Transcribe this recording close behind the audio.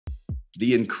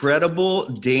The incredible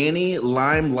Danny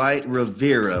Limelight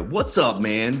Rivera. What's up,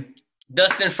 man?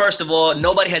 Dustin, first of all,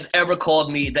 nobody has ever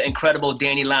called me the incredible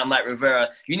Danny Limelight Rivera.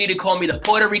 You need to call me the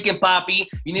Puerto Rican Papi.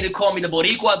 You need to call me the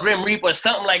Boricua Grim Reaper or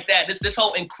something like that. This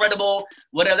whole incredible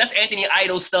whatever. That's Anthony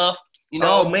Idol stuff. You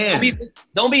know, Oh, man.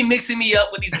 don't be mixing me up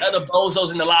with these other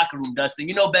bozos in the locker room, Dustin.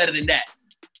 You know better than that.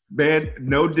 Man,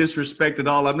 no disrespect at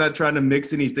all. I'm not trying to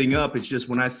mix anything up. It's just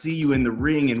when I see you in the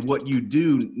ring and what you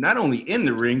do, not only in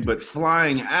the ring, but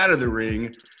flying out of the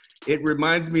ring, it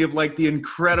reminds me of like the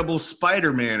Incredible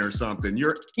Spider-Man or something.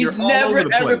 You're all over the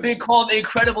place. Ever been called the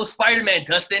Incredible Spider-Man,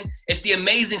 Dustin. It's the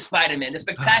Amazing Spider-Man, the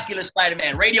Spectacular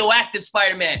Spider-Man, Radioactive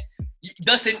Spider-Man.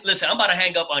 Dustin, listen, I'm about to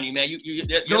hang up on you, man.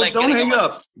 Don't hang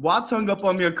up. Watts hung up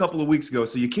on me a couple of weeks ago,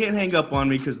 so you can't hang up on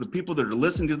me because the people that are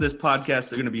listening to this podcast,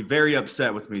 they're going to be very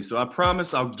upset with me. So I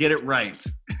promise I'll get it right.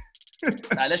 All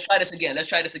right, let's try this again. Let's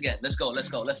go. All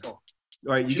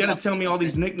right, you got to tell me all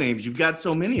these nicknames. You've got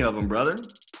so many of them, brother.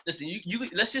 Listen,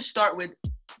 let's just start with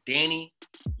Danny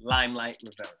Limelight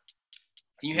Rivera.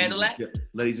 Can you handle that?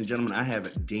 Ladies and gentlemen, I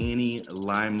have Danny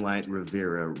Limelight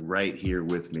Rivera right here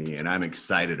with me, and I'm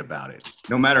excited about it.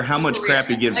 No matter how much crap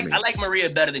he gives me. I like Maria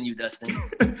better than you, Dustin.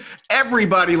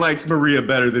 Everybody likes Maria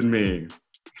better than me.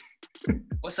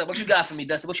 What's up? What you got for me,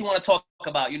 Dustin? What you want to talk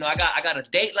about? You know, I got a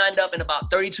date lined up in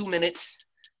about 32 minutes,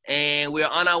 and we're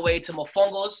on our way to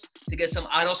Mofongos to get some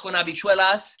arroz con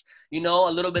habichuelas. You know,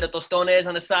 a little bit of tostones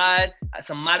on the side,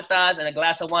 some martas, and a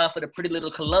glass of wine for the pretty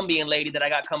little Colombian lady that I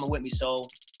got coming with me. So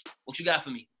what you got for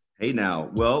me? Hey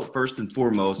now, well, first and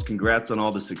foremost, congrats on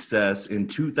all the success. In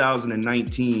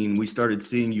 2019, we started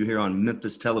seeing you here on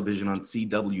Memphis television on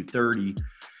CW30,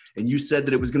 and you said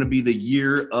that it was going to be the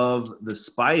year of the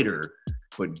spider.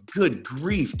 But good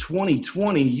grief,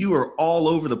 2020, you are all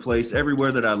over the place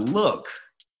everywhere that I look.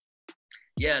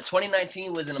 Yeah,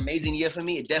 2019 was an amazing year for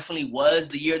me. It definitely was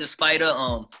the year of the spider.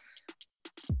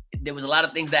 There was a lot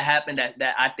of things that happened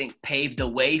that I think paved the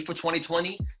way for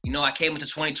 2020. You know, I came into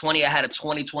 2020, I had a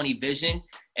 2020 vision,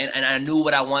 and I knew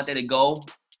what I wanted to go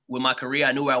with my career.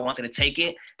 I knew where I wanted to take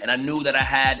it, and I knew that I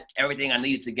had everything I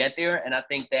needed to get there. And I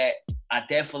think that I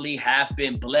definitely have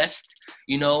been blessed,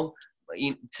 you know,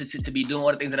 to be doing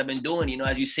all the things that I've been doing. You know,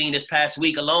 as you've seen this past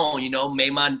week alone, you know,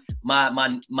 made my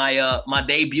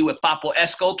debut with Papo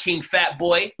Esco, King Fat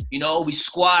Boy. You know, we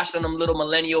squashed on them little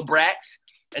millennial brats.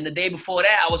 And the day before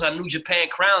that, I was on New Japan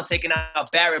Crown, taking out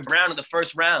Barrett Brown in the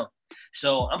first round.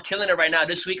 So I'm killing it right now.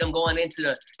 This week, I'm going into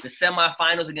the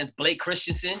semifinals against Blake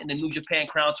Christensen in the New Japan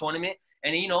Crown tournament.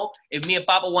 And, you know, if me and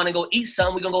Papa want to go eat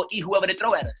something, we're going to go eat whoever they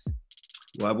throw at us.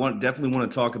 Well, I definitely want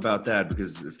to talk about that,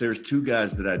 because if there's two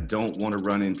guys that I don't want to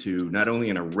run into, not only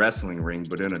in a wrestling ring,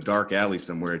 but in a dark alley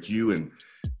somewhere, it's you and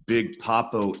Big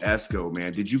Papo Esco,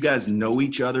 man. Did you guys know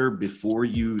each other before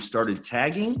you started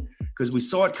tagging? Because we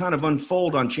saw it kind of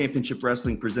unfold on Championship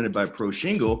Wrestling presented by Pro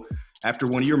Shingle. After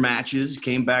one of your matches,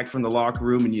 came back from the locker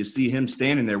room and you see him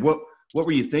standing there. What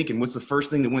were you thinking? What's the first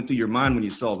thing that went through your mind when you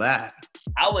saw that?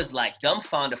 I was like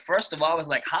dumbfounded. First of all, I was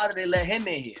like, how did they let him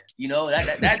in here? You know,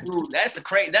 that dude,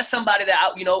 that's somebody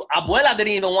that, you know, Abuela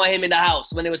didn't even want him in the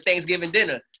house when it was Thanksgiving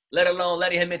dinner, let alone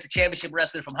letting him into Championship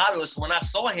Wrestling from Hollywood. So when I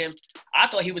saw him, I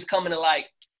thought he was coming to like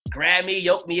grab me,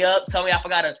 yoke me up, tell me I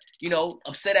forgot to, you know,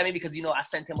 upset at me because, you know, I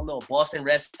sent him a little Boston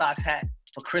Red Sox hat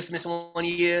for Christmas one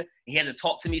year. He had to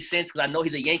talk to me since because I know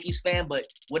he's a Yankees fan, but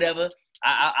whatever.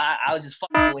 I was just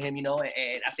fucking with him, you know,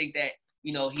 and I think that,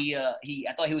 you know,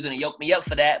 I thought he was gonna yoke me up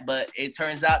for that, but it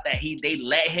turns out that they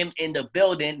let him in the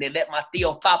building. They let my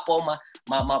Theo Papo,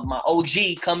 my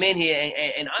OG, come in here,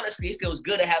 and honestly, it feels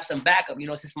good to have some backup. You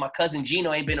know, since my cousin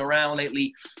Gino ain't been around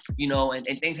lately, you know, and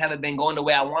things haven't been going the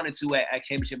way I wanted to at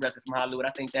Championship Wrestling from Hollywood.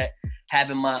 I think that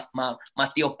having my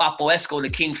Theo Papo Esco, the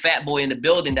King Fat Boy, in the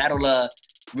building, that'll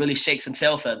really shake some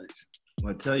tail feathers.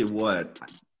 Well, I tell you what,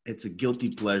 it's a guilty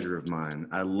pleasure of mine.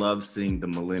 I love seeing the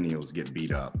millennials get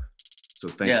beat up. So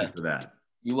thank you for that.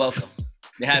 You're welcome.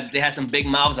 They had some big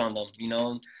mouths on them, you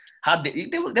know. How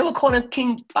they were calling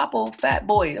King Papo Fat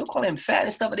Boy. They were calling him fat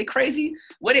and stuff. Are they crazy?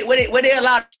 Where they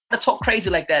allowed to talk crazy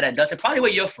like that at, Dustin? Probably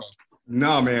where you're from.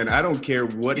 No, man. I don't care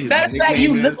what his nickname is. Matter of fact,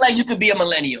 you look like you could be a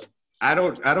millennial. I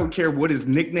don't care what his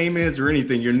nickname is or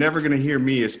anything. You're never gonna hear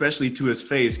me, especially to his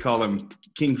face, call him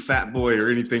King Fat Boy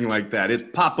or anything like that. It's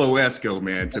Papo Esco,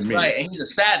 man. That's me. Right, and he's a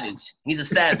savage.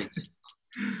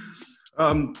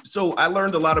 So I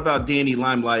learned a lot about Danny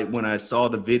Limelight when I saw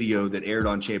the video that aired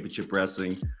on Championship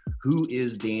Wrestling. Who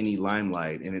is Danny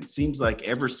Limelight? And it seems like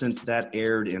ever since that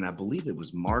aired in, I believe it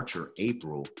was March or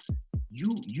April,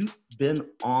 you've been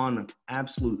on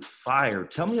absolute fire.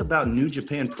 Tell me about New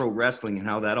Japan Pro Wrestling and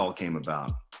how that all came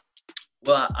about.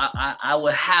 Well, I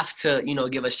would have to, you know,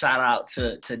 give a shout out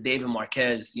to David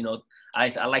Marquez. You know,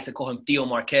 I like to call him Theo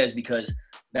Marquez because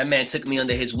that man took me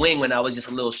under his wing when I was just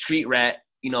a little street rat,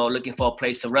 you know, looking for a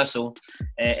place to wrestle.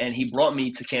 And he brought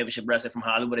me to Championship Wrestling from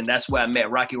Hollywood. And that's where I met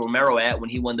Rocky Romero at when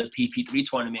he won the PP3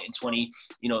 tournament in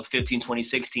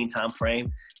 2016 time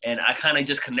frame. And I kind of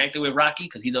just connected with Rocky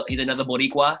because he's another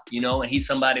Boricua, you know, and he's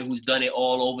somebody who's done it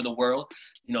all over the world.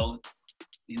 You know,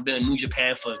 he's been in New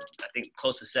Japan for, I think,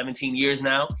 close to 17 years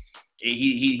now.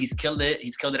 He's killed it.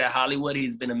 He's killed it at Hollywood.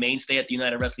 He's been a mainstay at the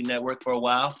United Wrestling Network for a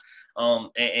while.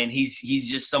 And he's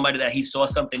just somebody that he saw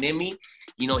something in me.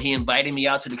 You know, he invited me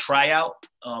out to the tryout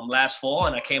last fall,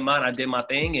 and I came out and I did my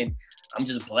thing. And I'm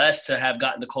just blessed to have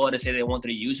gotten the call to say they wanted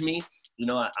to use me. You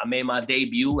know, I made my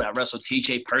debut. I wrestled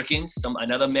T.J. Perkins,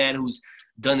 another man who's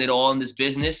done it all in this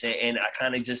business. And I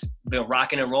kind of just been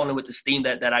rocking and rolling with the steam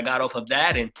that I got off of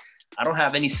that. And I don't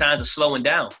have any signs of slowing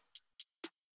down.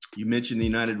 You mentioned the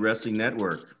United Wrestling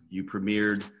Network. You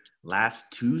premiered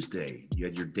last Tuesday. You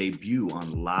had your debut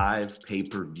on live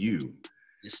pay-per-view.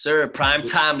 Yes, sir.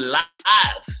 Primetime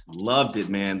live. Loved it,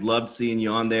 man. Loved seeing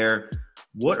you on there.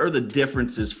 What are the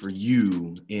differences for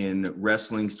you in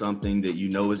wrestling something that you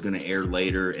know is going to air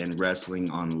later and wrestling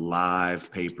on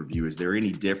live pay-per-view? Is there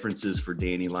any differences for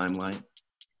Danny Limelight?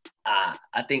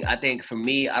 I think for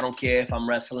me, I don't care if I'm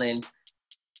wrestling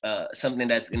something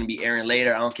that's going to be airing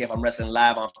later. I don't care if I'm wrestling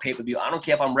live on pay-per-view. I don't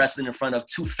care if I'm wrestling in front of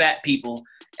two fat people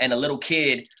and a little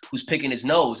kid who's picking his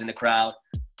nose in the crowd.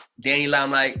 Danny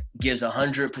Limelight gives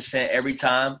 100% every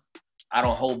time. I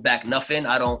don't hold back nothing.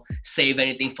 I don't save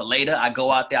anything for later. I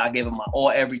go out there, I give it my all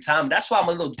every time. That's why I'm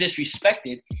a little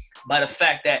disrespected by the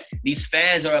fact that these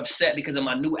fans are upset because of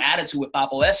my new attitude with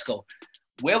Papo Esco.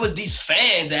 Where was these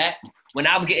fans at when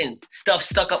I'm getting stuff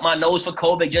stuck up my nose for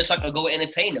COVID just so I could go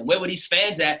entertain them? Where were these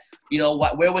fans at? You know,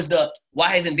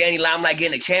 why isn't Danny Limelight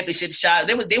getting a championship shot?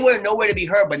 They were nowhere to be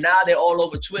heard, but now they're all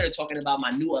over Twitter talking about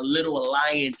my new little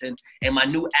alliance and my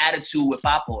new attitude with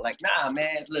Papo. Like, nah,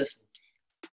 man, listen.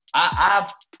 I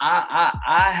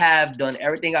have done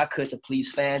everything I could to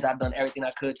please fans. I've done everything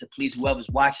I could to please whoever's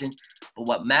watching. But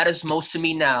what matters most to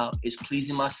me now is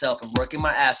pleasing myself and working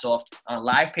my ass off on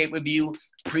live pay-per-view,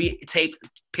 pre-taped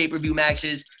pay-per-view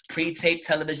matches, pre-taped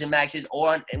television matches,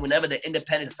 or whenever the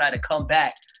independents decide to come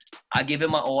back. I give it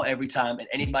my all every time. And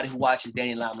anybody who watches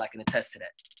Danny Limelight can attest to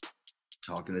that.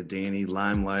 Talking to Danny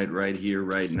Limelight right here,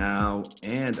 right now.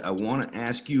 And I want to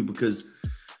ask you, because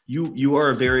you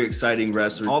are a very exciting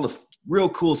wrestler. All the real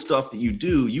cool stuff that you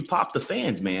do, you pop the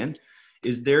fans, man.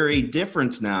 Is there a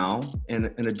difference now and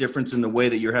a difference in the way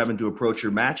that you're having to approach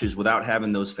your matches without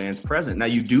having those fans present? Now,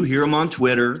 you do hear them on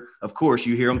Twitter. Of course,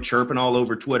 you hear them chirping all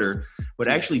over Twitter. But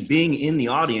actually being in the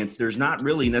audience, there's not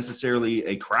really necessarily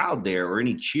a crowd there or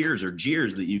any cheers or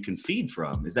jeers that you can feed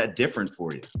from. Is that different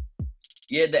for you?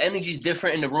 Yeah, the energy is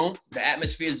different in the room. The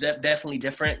atmosphere is definitely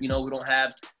different. You know, we don't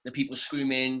have the people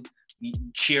screaming,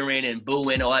 cheering and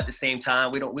booing all at the same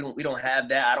time. We don't have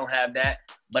that. I don't have that.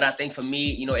 But I think for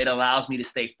me, you know, it allows me to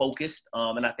stay focused.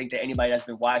 And I think that anybody that's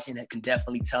been watching can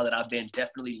definitely tell that I've been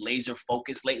definitely laser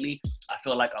focused lately. I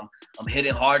feel like I'm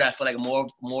hitting hard. I feel like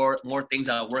more things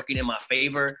are working in my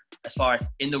favor as far as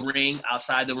in the ring,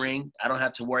 outside the ring. I don't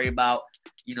have to worry about,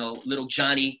 you know, little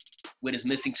Johnny with his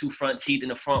missing two front teeth in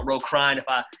the front row crying if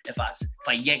I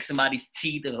yank somebody's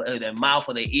teeth or their mouth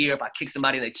or their ear, if I kick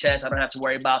somebody in the chest. I don't have to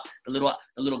worry about the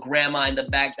little grandma in the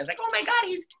back that's like, oh my God,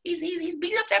 he's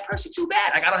beating up that person too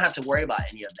bad. Like, I don't have to worry about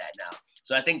any of that now.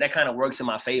 So I think that kind of works in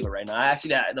my favor right now.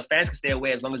 The fans can stay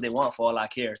away as long as they want, for all I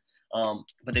care.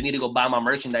 But they need to go buy my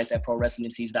merchandise at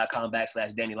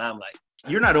ProWrestlingTees.com/Danny Limelight.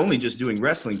 You're not only just doing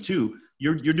wrestling too,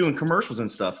 you're doing commercials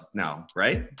and stuff now,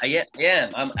 right?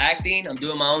 Yeah. I'm acting. I'm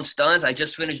doing my own stunts. I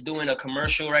just finished doing a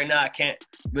commercial right now. I can't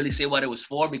really say what it was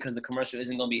for because the commercial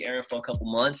isn't going to be airing for a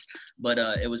couple months. But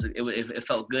it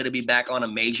felt good to be back on a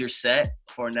major set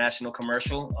for a national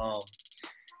commercial.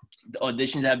 The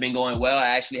auditions have been going well. I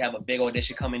actually have a big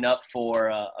audition coming up for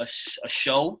a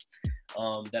show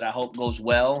that I hope goes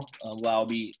well, where I'll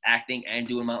be acting and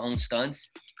doing my own stunts.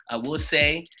 I will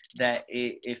say that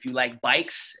if you like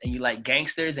bikes and you like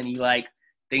gangsters and you like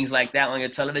things like that on your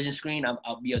television screen,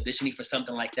 I'll be auditioning for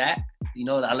something like that. You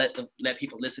know, I let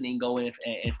people listening go in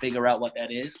and figure out what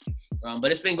that is.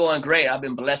 But it's been going great. I've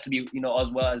been blessed to be, you know, as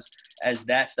well as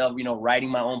that stuff, you know, writing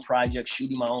my own projects,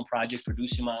 shooting my own projects,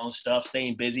 producing my own stuff,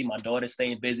 staying busy. My daughter's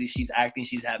staying busy. She's acting.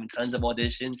 She's having tons of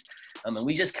auditions. And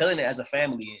we just killing it as a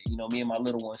family, you know, me and my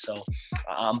little one. So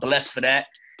I'm blessed for that.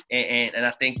 And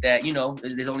I think that, you know,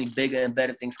 there's only bigger and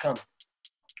better things coming.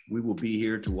 We will be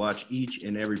here to watch each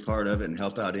and every part of it and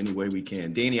help out any way we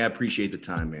can. Danny, I appreciate the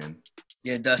time, man.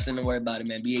 Yeah, Dustin, don't worry about it,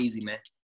 man. Be easy, man.